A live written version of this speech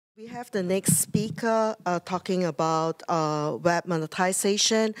We have the next speaker talking about web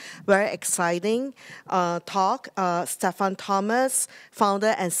monetization. Very exciting talk. Stefan Thomas,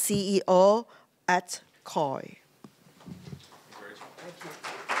 founder and CEO at Coil.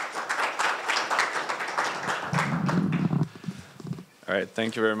 All right,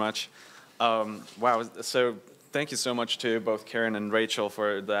 thank you very much. Wow, so thank you so much to both Karen and Rachel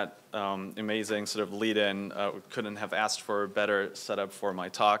for that amazing sort of lead-in. Couldn't have asked for a better setup for my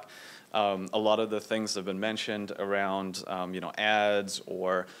talk. A lot of the things have been mentioned around ads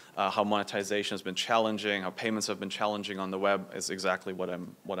or how monetization has been challenging, how payments have been challenging on the web is exactly what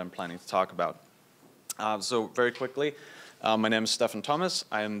I'm planning to talk about. So very quickly, my name is Stefan Thomas.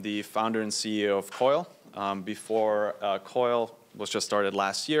 I am the founder and CEO of Coil. Before Coil was just started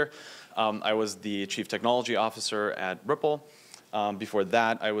last year, I was the Chief Technology Officer at Ripple. Before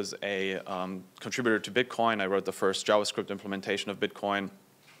that, I was a contributor to Bitcoin. I wrote the first JavaScript implementation of Bitcoin.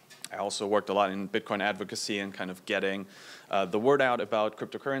 I also worked a lot in Bitcoin advocacy and kind of getting the word out about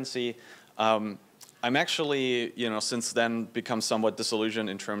cryptocurrency. I'm actually, since then become somewhat disillusioned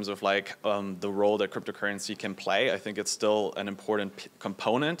in terms of like the role that cryptocurrency can play. I think it's still an important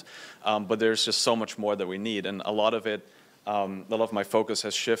component, but there's just so much more that we need, and a lot of my focus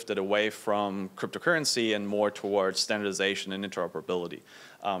has shifted away from cryptocurrency and more towards standardization and interoperability.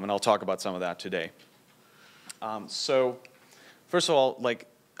 And I'll talk about some of that today. So first of all,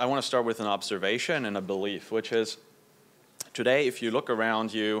 I want to start with an observation and a belief, which is today, if you look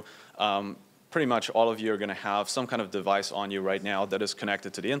around you, pretty much all of you are going to have some kind of device on you right now that is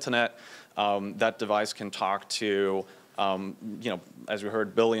connected to the internet. That device can talk to, as we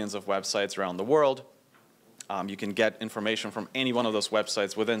heard, billions of websites around the world. You can get information from any one of those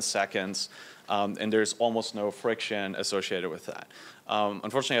websites within seconds, and there's almost no friction associated with that.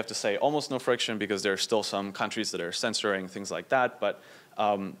 Unfortunately, I have to say almost no friction because there are still some countries that are censoring things like that, but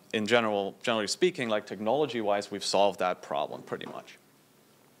in generally speaking, like technology-wise, we've solved that problem pretty much.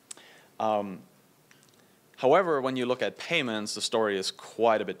 However, when you look at payments, the story is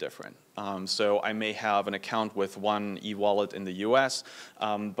quite a bit different. So I may have an account with one e-wallet in the US,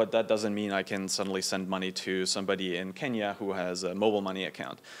 but that doesn't mean I can suddenly send money to somebody in Kenya who has a mobile money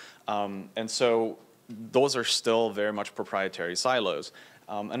account. And so those are still very much proprietary silos.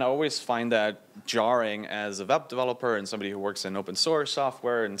 And I always find that jarring as a web developer and somebody who works in open source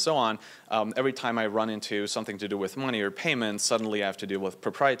software and so on. Every time I run into something to do with money or payments, suddenly I have to deal with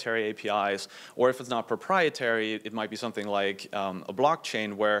proprietary APIs. Or if it's not proprietary, it might be something like a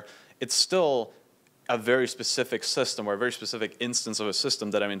blockchain where it's still a very specific system or a very specific instance of a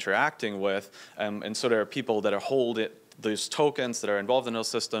system that I'm interacting with. And so there are people that hold those tokens that are involved in those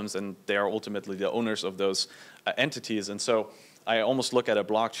systems, and they are ultimately the owners of those entities. And so I almost look at a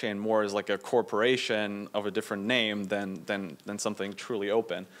blockchain more as like a corporation of a different name than something truly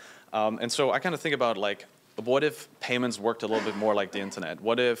open. And so I kind of think about like, what if payments worked a little bit more like the internet?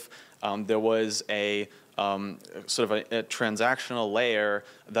 What if there was a sort of a transactional layer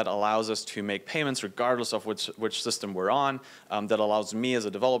that allows us to make payments regardless of which system we're on, that allows me as a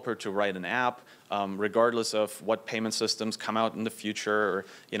developer to write an app regardless of what payment systems come out in the future,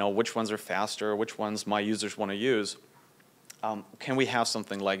 or which ones are faster, which ones my users want to use. Can we have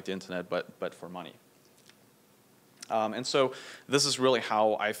something like the internet but for money? And so this is really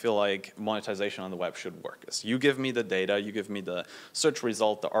how I feel like monetization on the web should work. Is you give me the data, you give me the search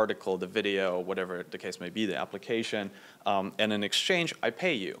result, the article, the video, whatever the case may be, the application, and in exchange, I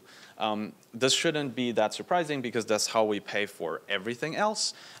pay you. This shouldn't be that surprising because that's how we pay for everything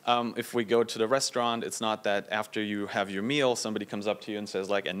else. If we go to the restaurant, it's not that after you have your meal, somebody comes up to you and says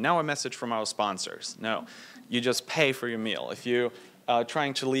like, and now a message from our sponsors. No, you just pay for your meal. If you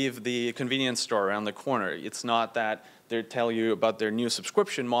trying to leave the convenience store around the corner, it's not that they tell you about their new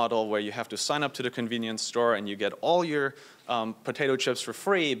subscription model where you have to sign up to the convenience store and you get all your potato chips for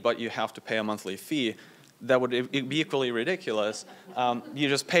free, but you have to pay a monthly fee. That would be equally ridiculous. You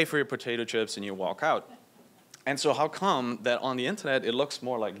just pay for your potato chips and you walk out. And so how come that on the internet it looks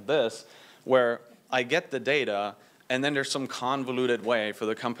more like this, where I get the data and then there's some convoluted way for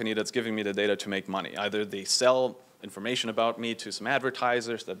the company that's giving me the data to make money. Either they sell information about me to some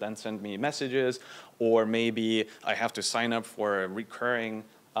advertisers that then send me messages, or maybe I have to sign up for a recurring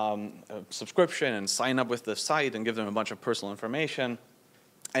subscription and sign up with the site and give them a bunch of personal information.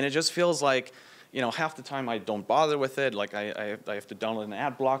 And it just feels like, half the time I don't bother with it. Like I have to download an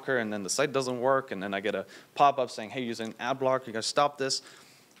ad blocker and then the site doesn't work, and then I get a pop-up saying, hey, using an ad blocker, you gotta stop this.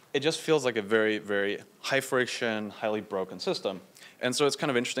 It just feels like a very, very high friction, highly broken system. And so it's kind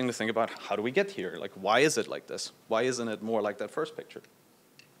of interesting to think about, how do we get here? Like, why is it like this? Why isn't it more like that first picture?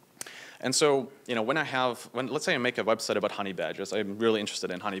 And so, when let's say I make a website about honey badgers, I'm really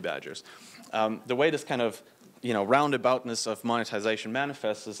interested in honey badgers. The way this kind of, roundaboutness of monetization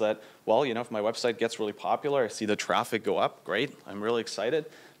manifests is that, well, if my website gets really popular, I see the traffic go up, great, I'm really excited,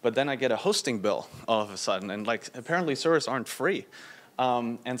 but then I get a hosting bill all of a sudden, and apparently servers aren't free.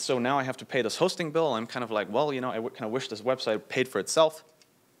 And so now I have to pay this hosting bill. I'm kind of like, well, I kind of wish this website paid for itself.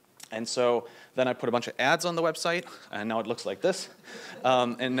 And so then I put a bunch of ads on the website, and now it looks like this.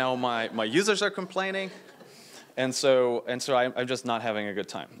 And now my users are complaining. And so I'm just not having a good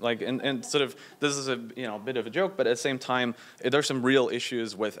time. And sort of, this is a bit of a joke, but at the same time, there's some real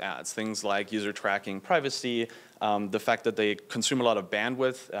issues with ads. Things like user tracking, privacy, the fact that they consume a lot of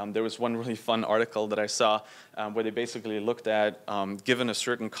bandwidth. There was one really fun article that I saw where they basically looked at, given a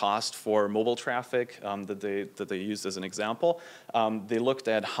certain cost for mobile traffic that they used as an example, they looked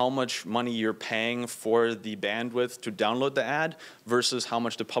at how much money you're paying for the bandwidth to download the ad versus how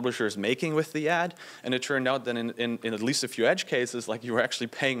much the publisher is making with the ad. And it turned out that in at least a few edge cases, you were actually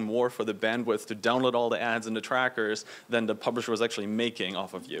paying more for the bandwidth to download all the ads and the trackers than the publisher was actually making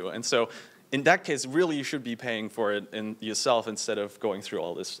off of you. And so in that case, really, you should be paying for it yourself instead of going through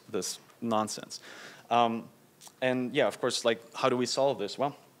all this nonsense. And yeah, of course, how do we solve this?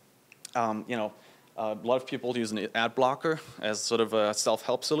 Well, a lot of people use an ad blocker as sort of a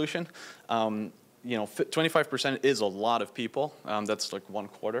self-help solution. 25% is a lot of people. That's like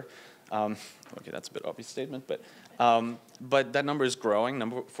 1/4. Okay, that's a bit obvious statement, but that number is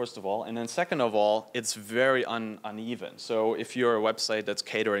growing, first of all. And then second of all, it's very uneven. So if you're a website that's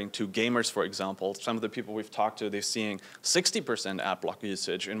catering to gamers, for example, some of the people we've talked to, they're seeing 60% ad block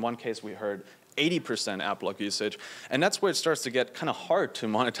usage. In one case, we heard 80% ad block usage. And that's where it starts to get kind of hard to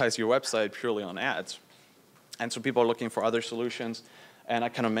monetize your website purely on ads. And so people are looking for other solutions. And I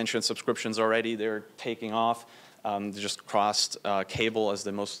kind of mentioned subscriptions already. They're taking off. They just crossed cable as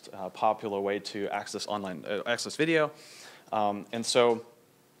the most popular way to access access video. And so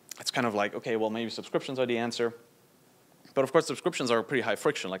it's kind of like, okay, well, maybe subscriptions are the answer. But of course, subscriptions are pretty high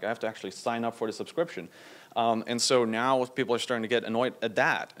friction. I have to actually sign up for the subscription. And so now people are starting to get annoyed at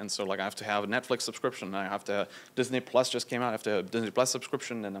that. And so I have to have a Netflix subscription. I have to, Disney Plus just came out. I have to have a Disney Plus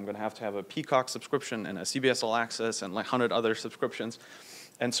subscription. And I'm going to have a Peacock subscription and a CBS All Access and 100 other subscriptions.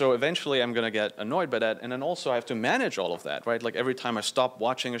 And so eventually I'm going to get annoyed by that. And then also I have to manage all of that, right? Every time I stop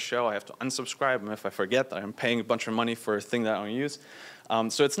watching a show, I have to unsubscribe. And if I forget that I'm paying a bunch of money for a thing that I don't use.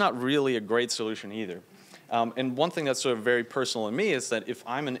 So it's not really a great solution either. And one thing that's sort of very personal to me is that if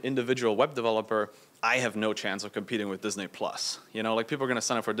I'm an individual web developer, I have no chance of competing with Disney Plus. People are going to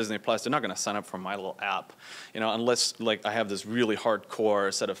sign up for Disney Plus. They're not going to sign up for my little app, unless I have this really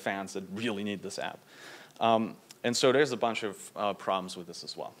hardcore set of fans that really need this app. And so there's a bunch of problems with this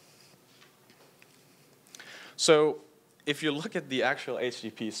as well. So if you look at the actual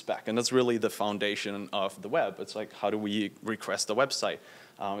HTTP spec, and that's really the foundation of the web, it's like, how do we request a website?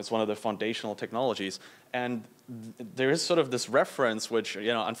 It's one of the foundational technologies. And there is sort of this reference, which,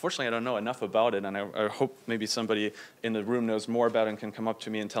 unfortunately, I don't know enough about it, and I hope maybe somebody in the room knows more about it and can come up to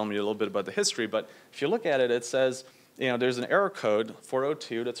me and tell me a little bit about the history. But if you look at it, it says, there's an error code,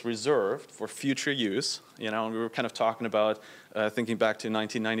 402, that's reserved for future use. And we were kind of talking about thinking back to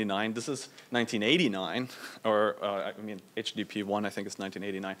 1999. This is 1989, or HTTP 1, I think it's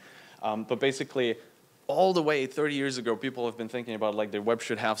 1989. But basically, all the way 30 years ago, people have been thinking about their web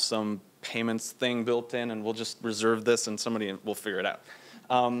should have some payments thing built in, and we'll just reserve this, and somebody will figure it out.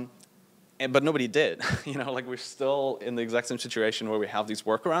 But nobody did. We're still in the exact same situation where we have these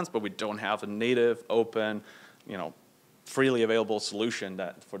workarounds, but we don't have a native, open, freely available solution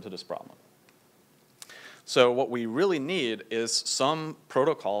to this problem. So what we really need is some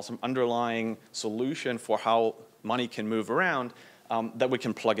protocol, some underlying solution for how money can move around that we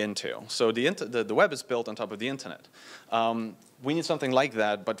can plug into. So the web is built on top of the internet. We need something like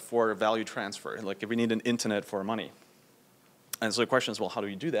that, but for value transfer. If we need an internet for money. And so the question is, well, how do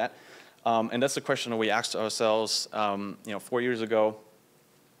we do that? And that's the question that we asked ourselves 4 years ago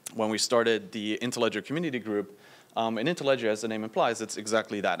when we started the Interledger community group. And Interledger, as the name implies, it's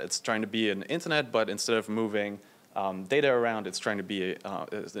exactly that. It's trying to be an internet, but instead of moving data around, it's trying to be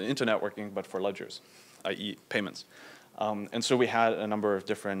the internet working, but for ledgers, i.e. payments. And so we had a number of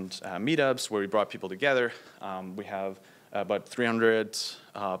different meetups where we brought people together. We have about 300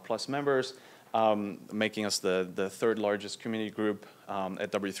 plus members, making us the third largest community group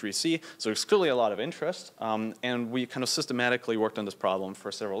at W3C. So there's clearly a lot of interest. And we kind of systematically worked on this problem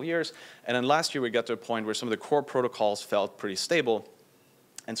for several years. And then last year we got to a point where some of the core protocols felt pretty stable.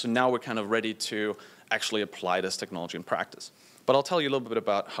 And so now we're kind of ready to actually apply this technology in practice. But I'll tell you a little bit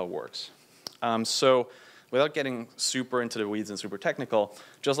about how it works. So without getting super into the weeds and super technical,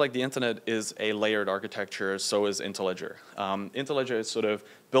 just like the internet is a layered architecture, so is Interledger. Interledger is sort of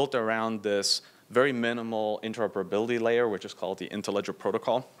built around this very minimal interoperability layer, which is called the Interledger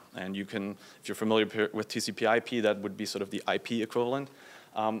protocol. And you can, if you're familiar with TCP/IP, that would be sort of the IP equivalent.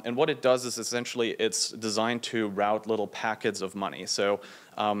 And what it does is essentially it's designed to route little packets of money. So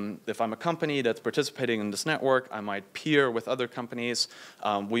if I'm a company that's participating in this network, I might peer with other companies.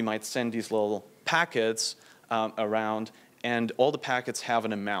 We might send these little packets around, and all the packets have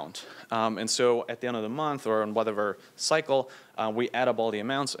an amount. And so at the end of the month or in whatever cycle, we add up all the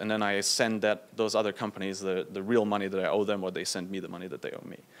amounts, and then I send those other companies the real money that I owe them, or they send me the money that they owe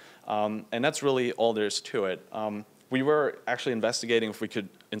me. And that's really all there is to it. We were actually investigating if we could,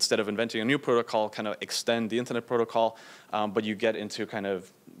 instead of inventing a new protocol, kind of extend the internet protocol, but you get into kind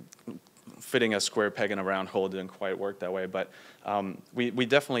of fitting a square peg in a round hole. It didn't quite work that way, but we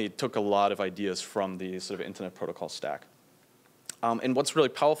definitely took a lot of ideas from the sort of internet protocol stack. And what's really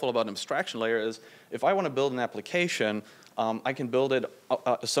powerful about an abstraction layer is if I want to build an application, I can build it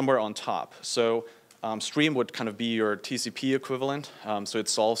somewhere on top. So Stream would kind of be your TCP equivalent. So it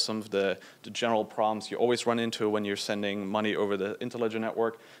solves some of the general problems you always run into when you're sending money over the Interledger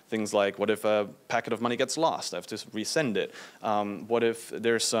network. Things like, what if a packet of money gets lost? I have to resend it. What if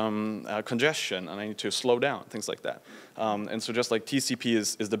there's some congestion and I need to slow down? Things like that. And so just like TCP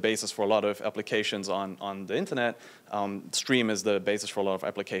is the basis for a lot of applications on the internet, Stream is the basis for a lot of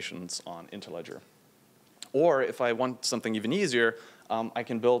applications on Interledger. Or if I want something even easier, I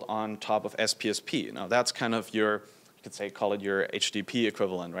can build on top of SPSP. Now that's kind of your, you could say, call it your HTTP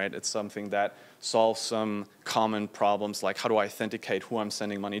equivalent, right? It's something that solves some common problems like how do I authenticate who I'm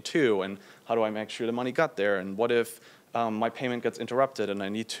sending money to, and how do I make sure the money got there, and what if my payment gets interrupted and I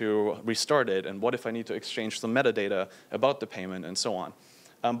need to restart it, and what if I need to exchange some metadata about the payment, and so on.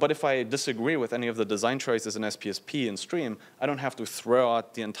 But if I disagree with any of the design choices in SPSP and Stream, I don't have to throw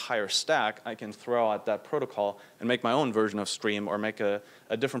out the entire stack. I can throw out that protocol and make my own version of Stream, or make a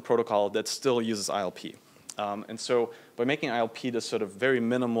different protocol that still uses ILP. And so by making ILP this sort of very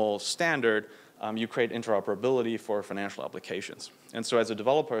minimal standard, you create interoperability for financial applications. And so as a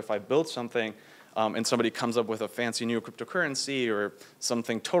developer, if I build something and somebody comes up with a fancy new cryptocurrency or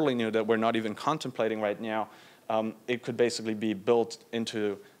something totally new that we're not even contemplating right now, it could basically be built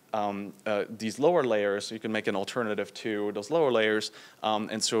into these lower layers. So you can make an alternative to those lower layers,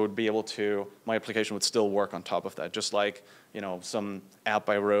 and so it would be able to, my application would still work on top of that, just like some app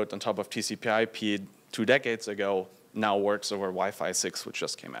I wrote on top of TCP/IP 2 decades ago now works over Wi-Fi 6, which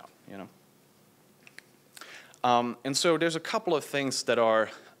just came out. And so there's a couple of things that are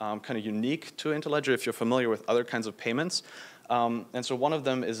kind of unique to Interledger if you're familiar with other kinds of payments. And so one of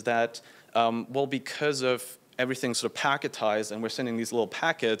them is that, well, because of everything's sort of packetized and we're sending these little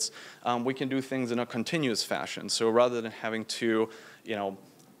packets, we can do things in a continuous fashion. So rather than having to,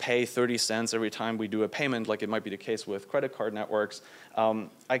 pay 30 cents every time we do a payment, like it might be the case with credit card networks,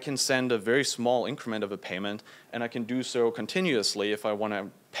 I can send a very small increment of a payment, and I can do so continuously if I want to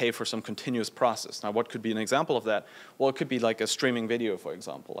pay for some continuous process. Now, what could be an example of that? Well, it could be like a streaming video, for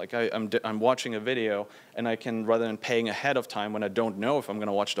example. Like I'm watching a video, and I can, rather than paying ahead of time when I don't know if I'm going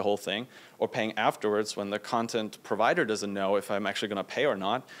to watch the whole thing, or paying afterwards when the content provider doesn't know if I'm actually going to pay or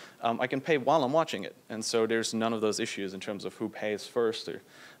not, I can pay while I'm watching it. And so there's none of those issues in terms of who pays first or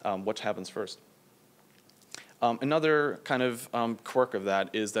what happens first. Another kind of quirk of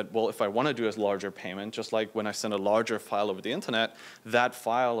that is that, well, if I want to do a larger payment, just like when I send a larger file over the internet, that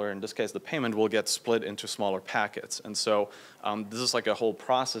file, or in this case the payment, will get split into smaller packets. And so this is like a whole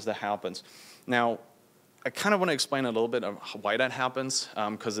process that happens. Now, I kind of want to explain a little bit of why that happens,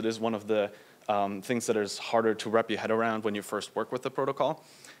 because it is one of the things that is harder to wrap your head around when you first work with the protocol.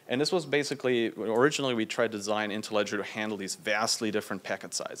 And this was basically, originally we tried to design Interledger to handle these vastly different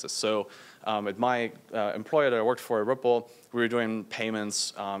packet sizes. So at my employer that I worked for at Ripple, we were doing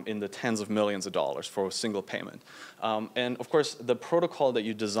payments in the tens of millions of dollars for a single payment. And of course, the protocol that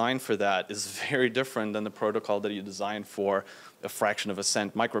you design for that is very different than the protocol that you design for a fraction of a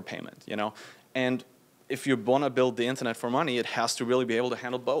cent micropayment, And if you want to build the internet for money, it has to really be able to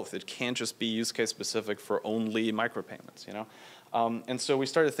handle both. It can't just be use case specific for only micropayments, And so we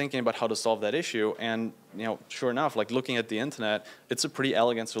started thinking about how to solve that issue, and sure enough, like looking at the internet, it's a pretty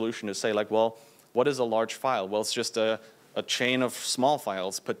elegant solution to say, like, well, what is a large file? Well, it's just a chain of small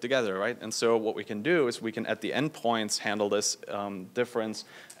files put together, right? And so what we can do is we can, at the endpoints, handle this difference,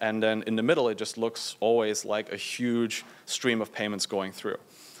 and then in the middle, it just looks always like a huge stream of payments going through.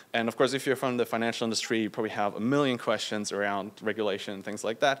 And of course, if you're from the financial industry, you probably have a million questions around regulation and things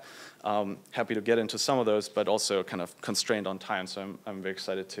like that. Happy to get into some of those, but also kind of constrained on time. So I'm very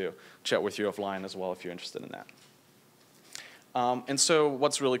excited to chat with you offline as well if you're interested in that. And so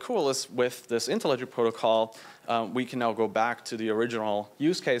what's really cool is with this interledger protocol, we can now go back to the original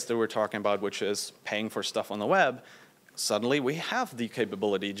use case that we're talking about, which is paying for stuff on the web. Suddenly, we have the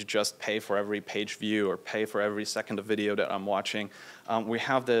capability to just pay for every page view or pay for every second of video that I'm watching. We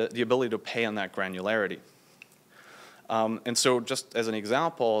have the ability to pay on that granularity. And so just as an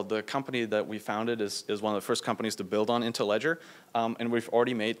example, the company that we founded is one of the first companies to build on Interledger. And we've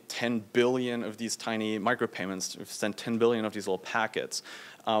already made 10 billion of these tiny micropayments. We've sent 10 billion of these little packets.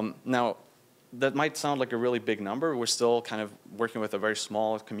 Now, that might sound like a really big number. We're still kind of working with a very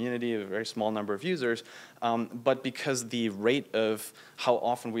small community, a very small number of users. But because the rate of how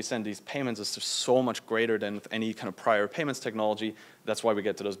often we send these payments is just so much greater than with any kind of prior payments technology, that's why we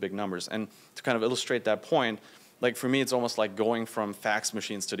get to those big numbers. And to kind of illustrate that point, like for me, it's almost like going from fax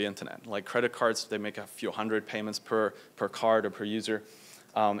machines to the internet. Like credit cards, they make a few hundred payments per card or per user.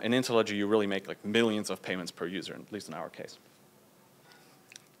 In Interledger, you really make like millions of payments per user, at least in our case.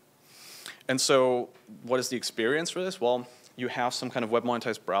 And so what is the experience for this? Well, you have some kind of web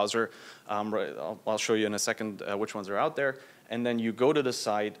monetized browser. I'll show you in a second which ones are out there. And then you go to the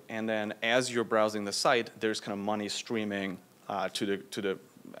site, and then as you're browsing the site, there's kind of money streaming to the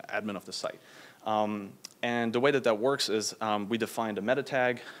admin of the site. And the way that works is we defined a meta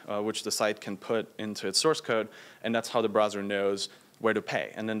tag, which the site can put into its source code, and that's how the browser knows where to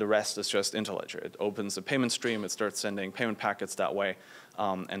pay. And then the rest is just Interledger. It opens a payment stream, it starts sending payment packets that way,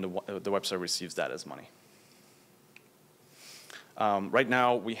 and the website receives that as money. Right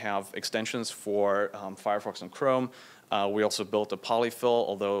now, we have extensions for Firefox and Chrome. We also built a polyfill,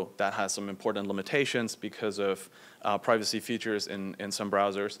 although that has some important limitations because of privacy features in some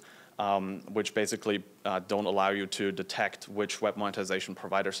browsers, which basically don't allow you to detect which web monetization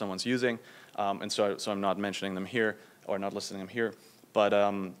provider someone's using. And so I'm not mentioning them here, or not listing them here. But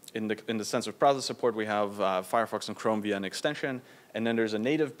in the sense of browser support, we have Firefox and Chrome via an extension. And then there's a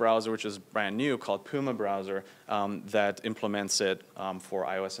native browser, which is brand new, called Puma browser, that implements it for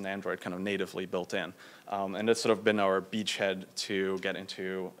iOS and Android kind of natively built in. And that's sort of been our beachhead to get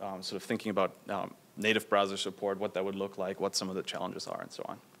into sort of thinking about native browser support, what that would look like, what some of the challenges are, and so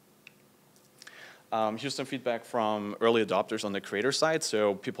on. Here's some feedback from early adopters on the creator side.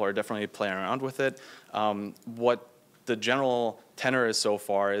 So people are definitely playing around with it. What the general tenor is so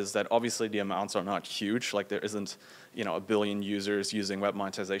far is that obviously the amounts are not huge. Like there isn't, a billion users using web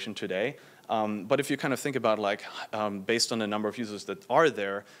monetization today. But if you kind of think about like, based on the number of users that are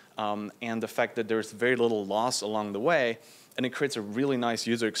there, and the fact that there's very little loss along the way, and it creates a really nice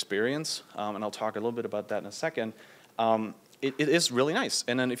user experience, and I'll talk a little bit about that in a second, it is really nice.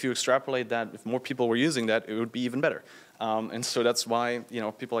 And then if you extrapolate that, if more people were using that, it would be even better. And so that's why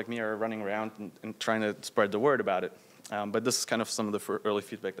people like me are running around and trying to spread the word about it. But this is kind of some of the early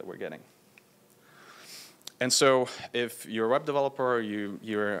feedback that we're getting. And so if you're a web developer, or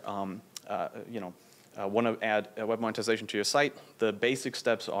you're want to add a web monetization to your site, the basic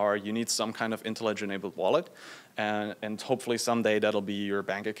steps are you need some kind of Interledger-enabled wallet, and hopefully someday that'll be your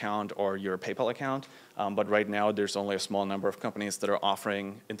bank account or your PayPal account. But right now, there's only a small number of companies that are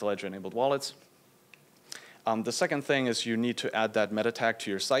offering Interledger-enabled wallets. The second thing is you need to add that meta tag to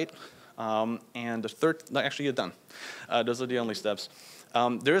your site. And the third, actually you're done. Those are the only steps.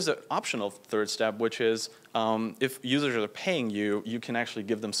 There is an optional third step, which is if users are paying you, you can actually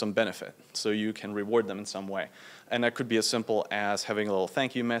give them some benefit. So you can reward them in some way. And that could be as simple as having a little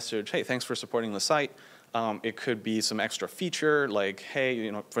thank you message. Hey, thanks for supporting the site. It could be some extra feature, like,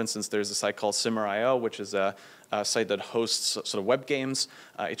 hey, for instance, there's a site called Simmer.io, which is a site that hosts sort of web games,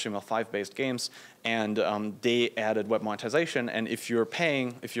 HTML5-based games, and they added web monetization. And if you're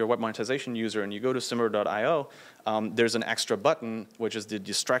a web monetization user and you go to Simmer.io, there's an extra button, which is the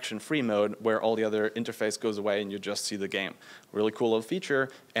distraction-free mode, where all the other interface goes away and you just see the game. Really cool little feature,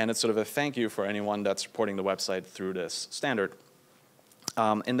 and it's sort of a thank you for anyone that's supporting the website through this standard.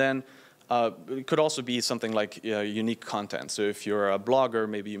 And then it could also be something like unique content. So if you're a blogger,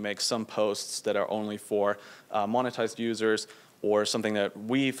 maybe you make some posts that are only for monetized users, or something that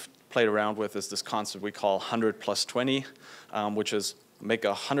we've played around with is this concept we call 100 plus 20, which is make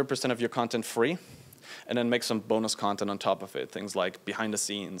 100% of your content free, and then make some bonus content on top of it, things like behind the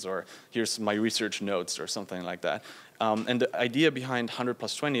scenes, or here's my research notes, or something like that. And the idea behind 100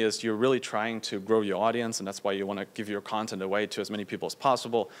 plus 20 is you're really trying to grow your audience, and that's why you want to give your content away to as many people as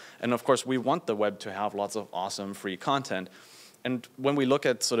possible. And of course, we want the web to have lots of awesome free content. And when we look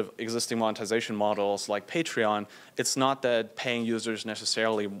at sort of existing monetization models like Patreon, it's not that paying users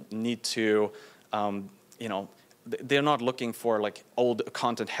necessarily need to, you know, they're not looking for like, oh, the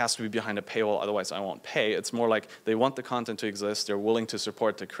content has to be behind a paywall, otherwise I won't pay. It's more like they want the content to exist, they're willing to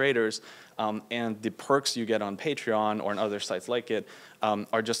support the creators, and the perks you get on Patreon or on other sites like it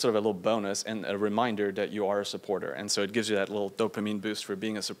are just sort of a little bonus and a reminder that you are a supporter. And so it gives you that little dopamine boost for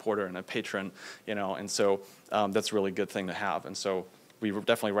being a supporter and a patron, you know, and so that's a really good thing to have. And so we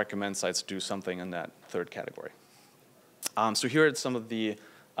definitely recommend sites do something in that third category. So here are some of the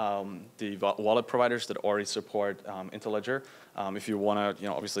wallet providers that already support Interledger. If you want to, you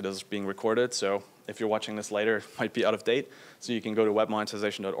know, obviously this is being recorded, so if you're watching this later, it might be out of date. So you can go to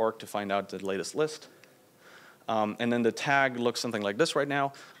webmonetization.org to find out the latest list. And then the tag looks something like this right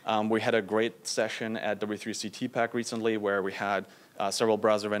now. We had a great session at W3C TPAC recently where we had several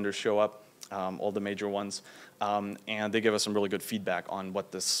browser vendors show up, all the major ones, and they give us some really good feedback on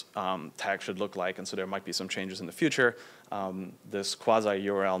what this tag should look like, and so there might be some changes in the future. This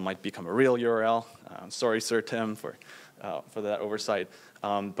quasi-URL might become a real URL. Sorry, Sir Tim, for that oversight.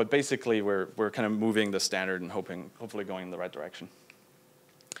 But basically, we're kind of moving the standard and hopefully going in the right direction.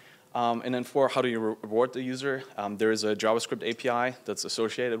 And then for how do you reward the user, there is a JavaScript API that's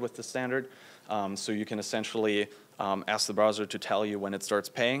associated with the standard. So you can essentially ask the browser to tell you when it starts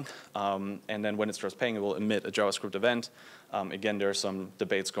paying. And then when it starts paying, it will emit a JavaScript event. Again, there are some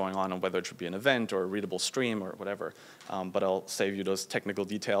debates going on whether it should be an event or a readable stream or whatever. But I'll save you those technical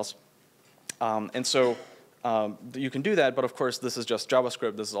details. And so you can do that, but of course, this is just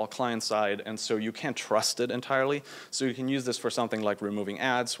JavaScript. This is all client-side, and so you can't trust it entirely. So you can use this for something like removing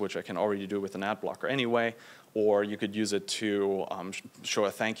ads, which I can already do with an ad blocker anyway, or you could use it to show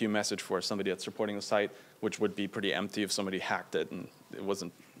a thank you message for somebody that's supporting the site, which would be pretty empty if somebody hacked it and it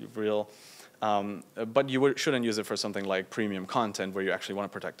wasn't real. But you shouldn't use it for something like premium content where you actually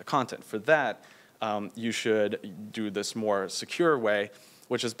want to protect the content. For that, you should do this more secure way,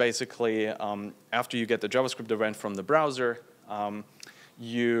 which is basically after you get the JavaScript event from the browser,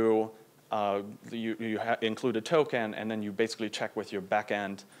 you include a token, and then you basically check with your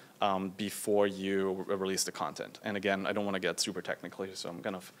backend before you release the content. And again, I don't want to get super technical, so I'm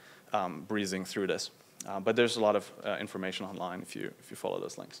kind of breezing through this. But there's a lot of information online if you follow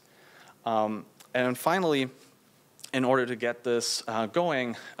those links. And finally, in order to get this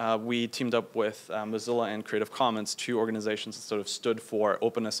going, we teamed up with Mozilla and Creative Commons, two organizations that sort of stood for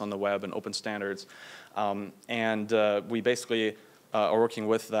openness on the web and open standards. And we basically are working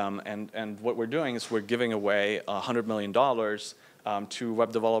with them. And what we're doing is we're giving away $100 million to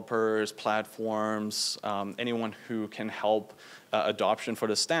web developers, platforms, anyone who can help adoption for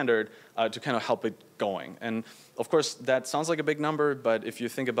the standard to kind of help it going. And of course, that sounds like a big number, but if you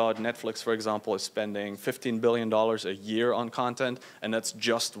think about Netflix, for example, is spending $15 billion a year on content, and that's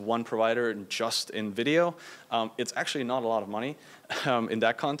just one provider and just in video, it's actually not a lot of money in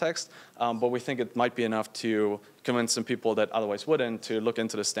that context, but we think it might be enough to convince some people that otherwise wouldn't to look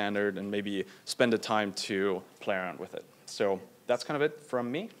into the standard and maybe spend the time to play around with it. So that's kind of it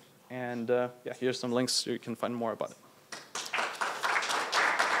from me, and yeah, here's some links so you can find more about it.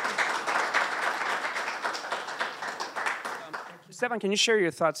 Stefan, can you share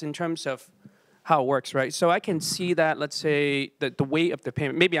your thoughts in terms of how it works, right? So I can see that, let's say, the way of the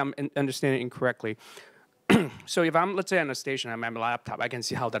payment, maybe I'm understanding incorrectly. So if I'm, let's say, on a station, I'm on my laptop, I can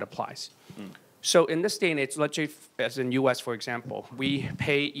see how that applies. So in this day and age, let's say, as in US, for example, we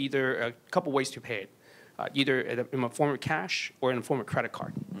pay either a couple ways to pay it, either in a form of cash or in a form of credit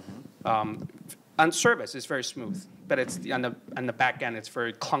card. On service, it's very smooth, but it's on the back end, it's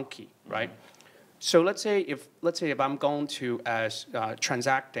very clunky, right? So let's say if I'm going to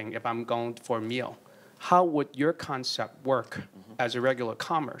transacting, if I'm going for a meal, how would your concept work as a regular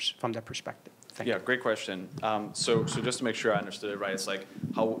commerce from that perspective? Yeah, great question. So just to make sure I understood it right, it's like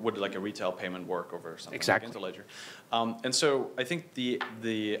how would like a retail payment work over something like Interledger? And so I think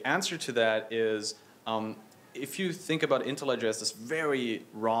the answer to that is if you think about Interledger as this very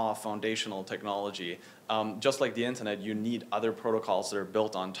raw foundational technology, just like the internet, you need other protocols that are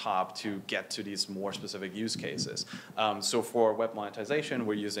built on top to get to these more specific use cases. So for web monetization,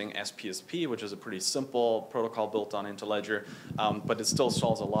 we're using SPSP, which is a pretty simple protocol built on Interledger, but it still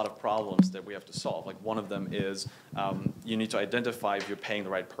solves a lot of problems that we have to solve. Like one of them is you need to identify if you're paying the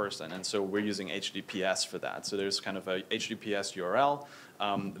right person, and so we're using HTTPS for that. So there's kind of a HTTPS URL.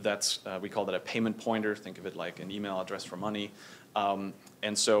 We call that a payment pointer. Think of it like an email address for money.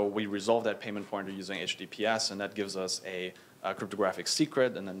 And so we resolve that payment pointer using HTTPS, and that gives us a cryptographic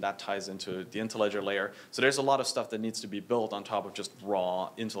secret, and then that ties into the interledger layer. So there's a lot of stuff that needs to be built on top of just raw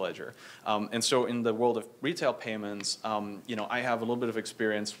interledger. And so in the world of retail payments, I have a little bit of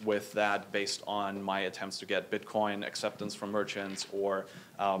experience with that based on my attempts to get Bitcoin acceptance from merchants, or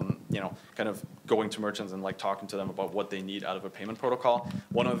kind of going to merchants and like talking to them about what they need out of a payment protocol.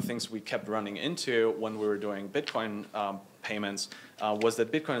 One of the things we kept running into when we were doing Bitcoin payments was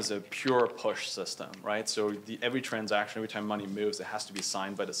that Bitcoin is a pure push system, right? So every transaction, every time money moves, it has to be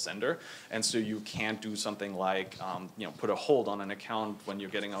signed by the sender, and so you can't do something like put a hold on an account when you're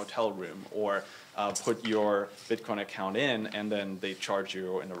getting a hotel room, or put your Bitcoin account in and then they charge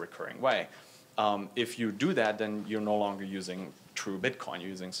you in a recurring way. If you do that, then you're no longer using true Bitcoin. You're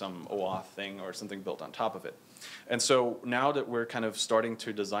using some OAuth thing or something built on top of it. And so now that we're kind of starting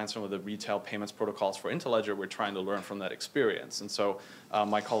to design some of the retail payments protocols for Interledger, we're trying to learn from that experience. And so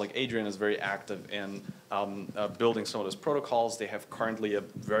my colleague Adrian is very active in building some of those protocols. They have currently a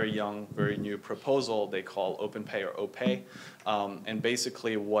very young, very new proposal they call OpenPay or OPay. And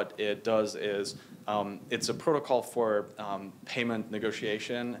basically what it does is it's a protocol for payment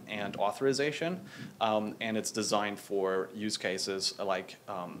negotiation and authorization, and it's designed for use cases like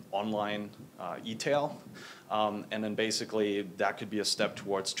online e-tail, and then basically that could be a step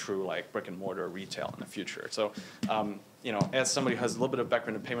towards true like brick and mortar retail in the future. So, as somebody who has a little bit of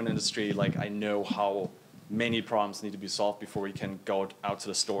background in the payment industry, like I know how many problems need to be solved before we can go out to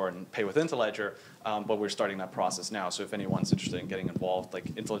the store and pay with Interledger, but we're starting that process now. So if anyone's interested in getting involved, like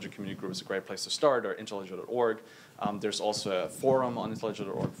Interledger Community Group is a great place to start, or interledger.org. There's also a forum on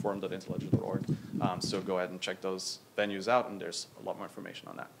interledger.org, forum.interledger.org. So go ahead and check those venues out, and there's a lot more information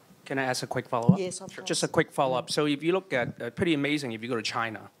on that. Can I ask a quick follow-up? Yes, of course. Just a quick follow-up. So if you look at, pretty amazing if you go to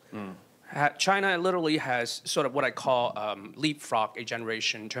China. China literally has sort of what I call leapfrog a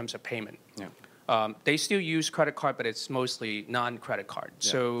generation in terms of payment. Yeah. They still use credit card, but it's mostly non-credit card.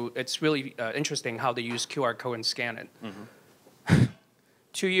 Yeah. So it's really interesting how they use QR code and scan it.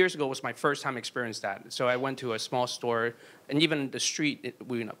 2 years ago was my first time experiencing that. So I went to a small store, and even the street,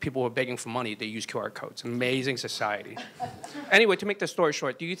 people were begging for money. They use QR codes. Amazing society. Anyway, to make the story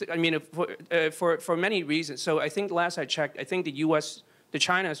short, do you for many reasons? So I think last I checked, I think the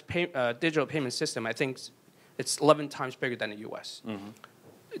China's digital payment system, I think it's 11 times bigger than the U.S.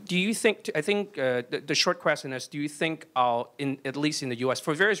 Do you think, the short question is, do you think, at least in the U.S.,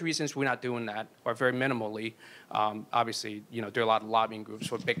 for various reasons we're not doing that, or very minimally, obviously, there are a lot of lobbying groups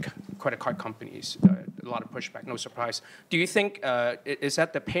for big credit card companies, a lot of pushback, no surprise. Do you think, is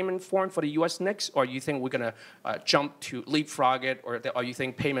that the payment form for the U.S. next, or do you think we're going to jump to leapfrog it, or you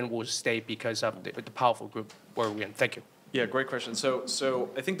think payment will stay because of the powerful group where we're in? Thank you. Yeah, great question. So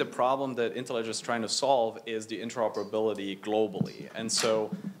I think the problem that Interledger is trying to solve is the interoperability globally. And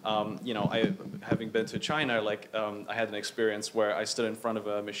so, having been to China, I had an experience where I stood in front of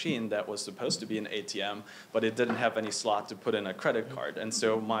a machine that was supposed to be an ATM, but it didn't have any slot to put in a credit card. And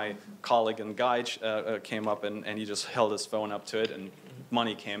so my colleague and guide came up and he just held his phone up to it and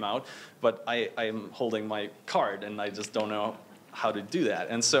money came out. But I'm holding my card and I just don't know how to do that.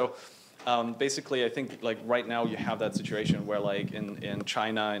 And so, basically, I think right now you have that situation where in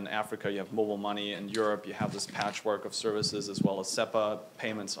China, in Africa, you have mobile money. In Europe, you have this patchwork of services as well as SEPA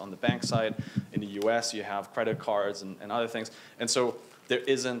payments on the bank side. In the US, you have credit cards and other things. And so there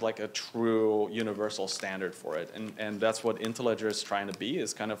isn't a true universal standard for it. And that's what Interledger is trying to be,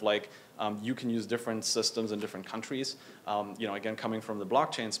 is kind of you can use different systems in different countries. Again, coming from the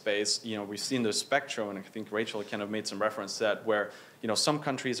blockchain space, we've seen the spectrum, and I think Rachel kind of made some reference to that, where some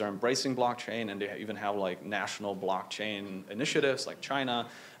countries are embracing blockchain, and they even have national blockchain initiatives like China.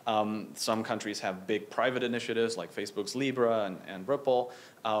 Some countries have big private initiatives like Facebook's Libra and Ripple.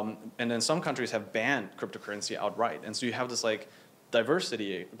 And then some countries have banned cryptocurrency outright. And so you have this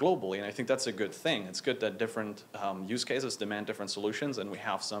diversity globally, and I think that's a good thing. It's good that different use cases demand different solutions, and we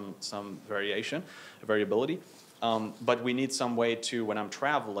have some variability. But we need some way to, when I'm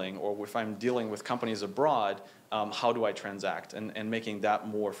traveling or if I'm dealing with companies abroad, how do I transact, and making that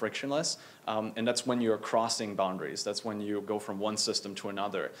more frictionless. And that's when you're crossing boundaries. That's when you go from one system to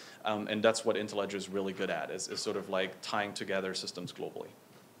another. And that's what Interledger is really good at, is sort of tying together systems globally.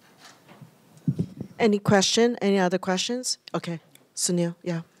 Any question? Any other questions? Okay, Sunil,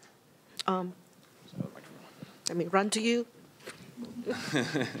 yeah. Let me run to you.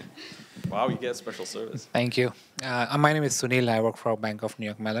 Wow, you get special service. Thank you. My name is Sunil. I work for Bank of New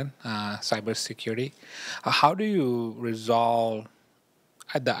York Mellon, cybersecurity. How do you resolve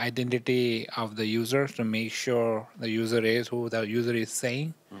the identity of the user to make sure the user is who the user is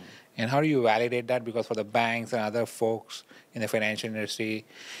saying? And how do you validate that? Because for the banks and other folks in the financial industry,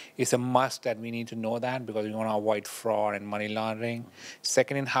 it's a must that we need to know that because we want to avoid fraud and money laundering.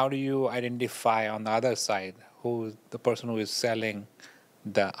 Second, how do you identify on the other side who the person who is selling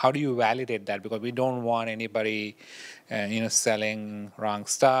how do you validate that? Because we don't want anybody, selling wrong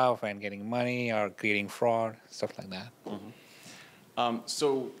stuff and getting money or creating fraud, stuff like that.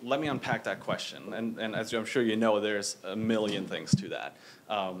 So let me unpack that question. And as I'm sure you know, there's a million things to that.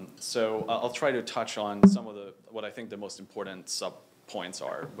 So I'll try to touch on some of what I think the most important sub-points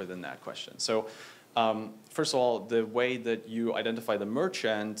are within that question. So first of all, the way that you identify the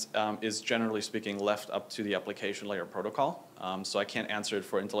merchant is generally speaking left up to the application layer protocol. So I can't answer it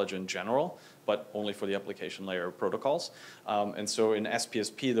for IntelliJ in general, but only for the application layer protocols. And so in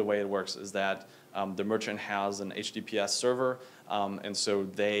SPSP, the way it works is that the merchant has an HTTPS server, and so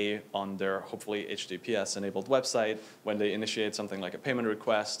they, on their hopefully HTTPS-enabled website, when they initiate something like a payment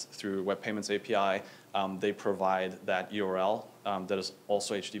request through Web Payments API, they provide that URL that is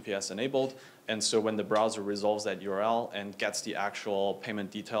also HTTPS-enabled. And so when the browser resolves that URL and gets the actual payment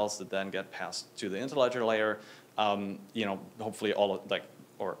details that then get passed to the IntelliJ layer, hopefully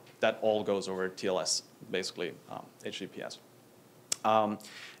that all goes over TLS, basically HTTPS.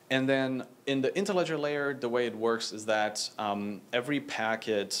 And then in the IntelliJ layer, the way it works is that every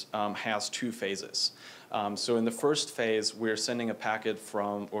packet has two phases. So in the first phase, we're sending the packet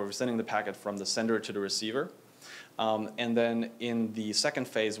from the sender to the receiver. And then in the second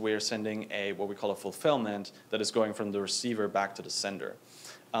phase, we're sending what we call a fulfillment that is going from the receiver back to the sender.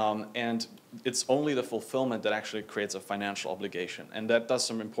 And it's only the fulfillment that actually creates a financial obligation. And that does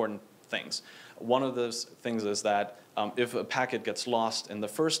some important things. One of those things is that if a packet gets lost in the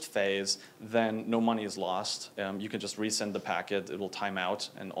first phase, then no money is lost. You can just resend the packet, it will time out,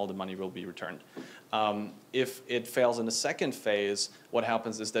 and all the money will be returned. If it fails in the second phase, what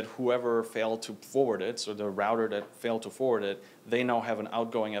happens is that whoever failed to forward it, so the router that failed to forward it, they now have an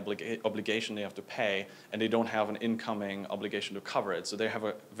outgoing obligation they have to pay, and they don't have an incoming obligation to cover it. So they have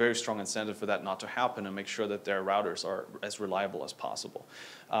a very strong incentive for that not to happen and make sure that their routers are as reliable as possible.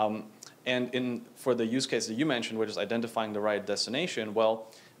 And for the use case that you mentioned, which is identifying the right destination, well,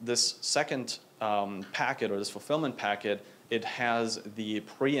 this second packet or this fulfillment packet, it has the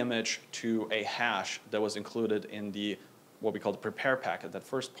pre-image to a hash that was included in what we call the prepare packet, that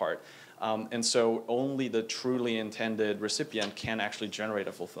first part. And so only the truly intended recipient can actually generate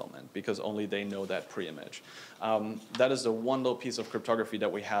a fulfillment because only they know that pre-image. That is the one little piece of cryptography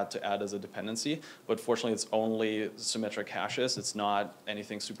that we had to add as a dependency, but fortunately it's only symmetric hashes. It's not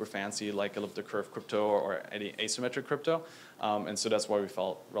anything super fancy like elliptic curve crypto or any asymmetric crypto. And so that's why we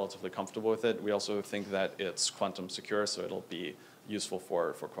felt relatively comfortable with it. We also think that it's quantum secure, so it'll be useful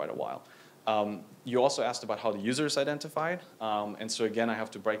for quite a while. You also asked about how the user is identified. And so again, I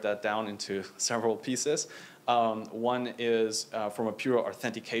have to break that down into several pieces. One is from a pure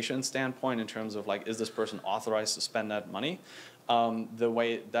authentication standpoint in terms of is this person authorized to spend that money? The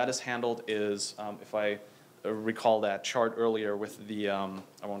way that is handled is, if I recall that chart earlier with the,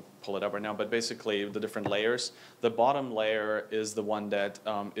 I won't pull it up right now, but basically the different layers. The bottom layer is the one that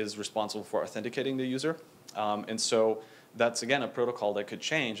is responsible for authenticating the user. And so that's, again, a protocol that could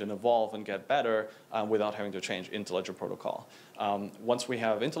change and evolve and get better without having to change IntelliJ protocol. Once we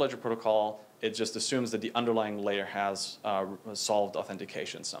have IntelliJ protocol, it just assumes that the underlying layer has solved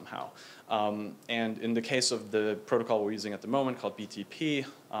authentication somehow. And in the case of the protocol we're using at the moment called BTP,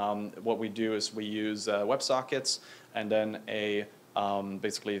 what we do is we use WebSockets and then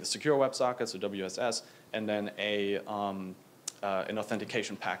basically the secure WebSockets, or WSS, and then an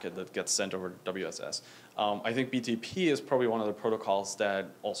authentication packet that gets sent over to WSS. I think BTP is probably one of the protocols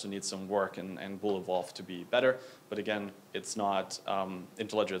that also needs some work and will evolve to be better. But again, it's not,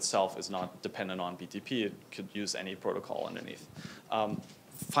 IntelliJ itself is not dependent on BTP. It could use any protocol underneath.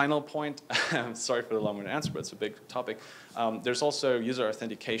 Final point, sorry for the long-winded answer, but it's a big topic. There's also user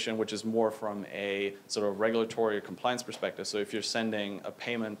authentication, which is more from a sort of regulatory or compliance perspective. So if you're sending a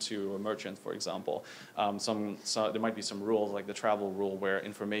payment to a merchant, for example, there might be some rules, like the travel rule, where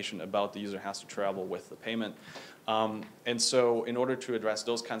information about the user has to travel with the payment. And so in order to address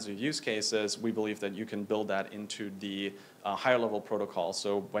those kinds of use cases, we believe that you can build that into the higher level protocol.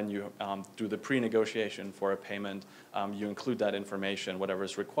 So when you do the pre-negotiation for a payment, you include that information, whatever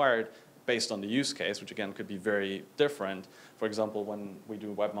is required, based on the use case, which again could be very different. For example, when we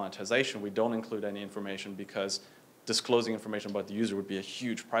do web monetization, we don't include any information because disclosing information about the user would be a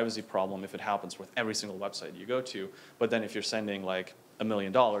huge privacy problem if it happens with every single website you go to. But then if you're sending $1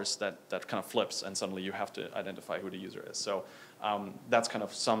 million, that kind of flips, and suddenly you have to identify who the user is. So that's kind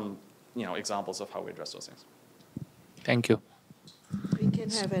of some examples of how we address those things. Thank you. We can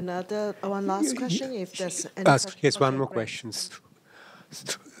have another one last question if there's any. Yes, one Okay, more great. question.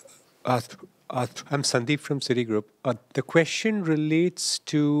 I'm Sandeep from Citigroup. The question relates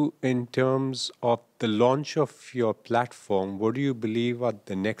to, in terms of the launch of your platform, what do you believe are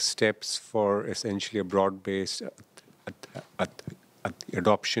the next steps for essentially a broad-based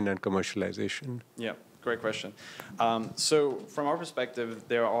adoption and commercialization? Yeah, great question. So from our perspective,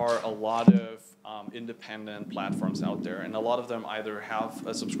 there are a lot of independent platforms out there, and a lot of them either have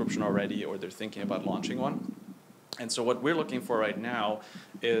a subscription already or they're thinking about launching one. And so what we're looking for right now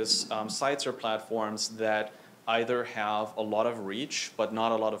is sites or platforms that either have a lot of reach, but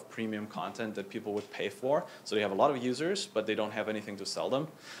not a lot of premium content that people would pay for. So they have a lot of users, but they don't have anything to sell them.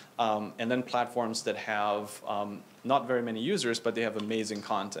 And then platforms that have not very many users, but they have amazing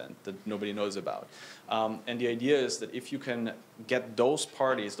content that nobody knows about. And the idea is that if you can get those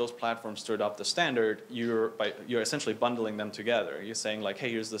parties, those platforms to adopt the standard, you're essentially bundling them together. You're saying like,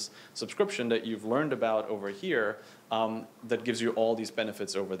 hey, here's this subscription that you've learned about over here that gives you all these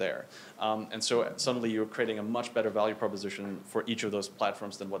benefits over there. And so suddenly you're creating a much better value proposition for each of those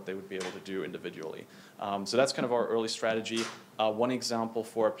platforms than what they would be able to do individually. So that's kind of our early strategy. One example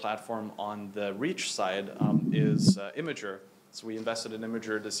for a platform on the reach side is Imager. So we invested in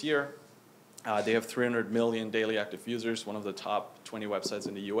Imager this year. They have 300 million daily active users, one of the top 20 websites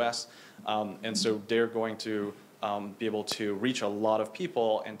in the US. And so they're going to be able to reach a lot of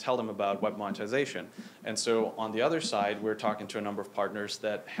people and tell them about web monetization. And so on the other side, we're talking to a number of partners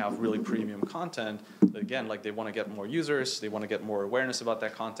that have really premium content. Again, like they want to get more users, they want to get more awareness about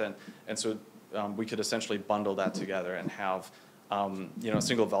that content. And so we could essentially bundle that together and have a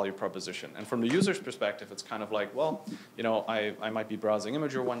single value proposition. And from the user's perspective, it's kind of like, well, I might be browsing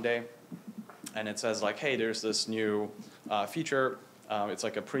Imager one day, and it says like, hey, there's this new feature. It's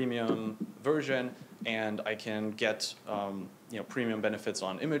like a premium version, and I can get premium benefits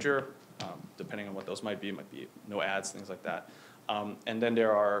on Imager, depending on what those might be no ads, things like that. And then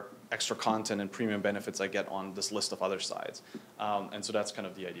there are extra content and premium benefits I get on this list of other sites. And so that's kind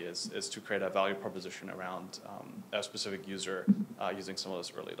of the idea, is to create a value proposition around a specific user using some of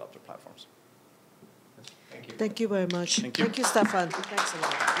those early adopter platforms. Thank you very much. Thank you. Thank you, Stefan. Thanks a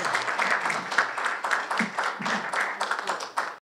lot. Yeah.